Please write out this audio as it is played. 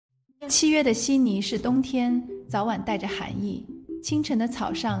7月的悉尼是冬天，早晚带着寒意，清晨的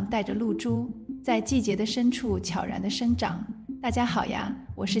草上带着露珠，在季节的深处悄然地生长。大家好呀，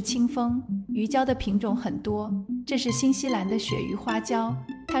我是清风。鱼胶的品种很多，这是新西兰的鳕鱼花胶，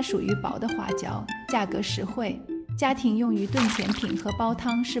它属于薄的花胶，价格实惠，家庭用于炖甜品和煲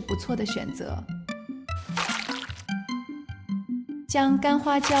汤是不错的选择。将干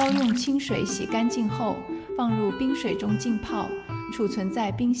花胶用清水洗干净后，放入冰水中浸泡，储存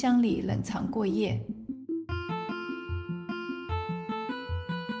在冰箱里冷藏过夜。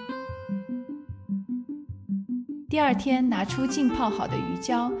第二天拿出浸泡好的鱼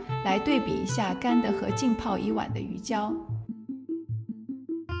胶，来对比一下干的和浸泡1晚的鱼胶。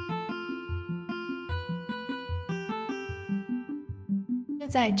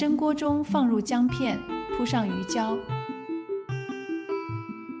在蒸锅中放入姜片，铺上鱼胶，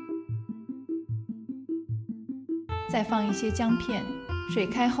再放一些姜片，水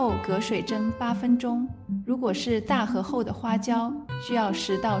开后隔水蒸8分钟。如果是大和厚的花胶，需要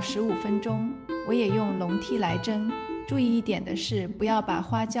10到15分钟。我也用笼屉来蒸。注意一点的是，不要把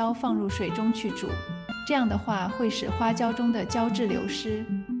花胶放入水中去煮，这样的话会使花胶中的胶质流失。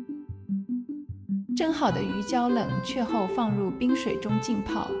蒸好的鱼胶冷却后放入冰水中浸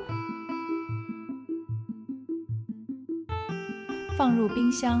泡，放入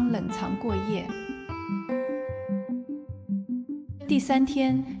冰箱冷藏过夜。第3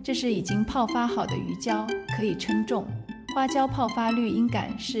天，这是已经泡发好的鱼胶，可以称重。花胶泡发率应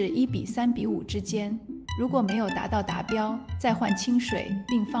感是1:3:5之间，如果没有达到达标，再换清水，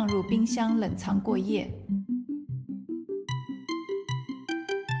并放入冰箱冷藏过夜。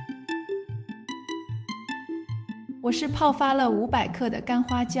我是泡发了500克的干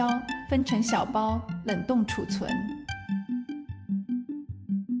花胶，分成小包，冷冻储存。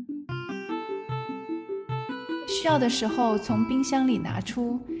需要的时候从冰箱里拿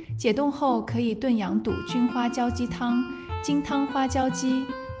出，解冻后可以炖羊肚菌花胶鸡汤、金汤花胶鸡、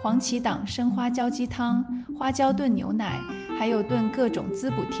黄芪党生花胶鸡汤、花胶炖牛奶，还有炖各种滋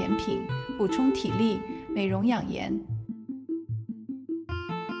补甜品，补充体力，美容养颜。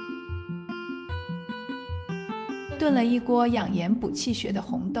炖了1锅养颜补气血的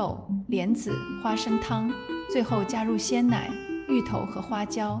红豆、莲子、花生汤，最后加入鲜奶、芋头和花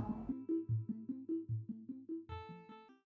椒。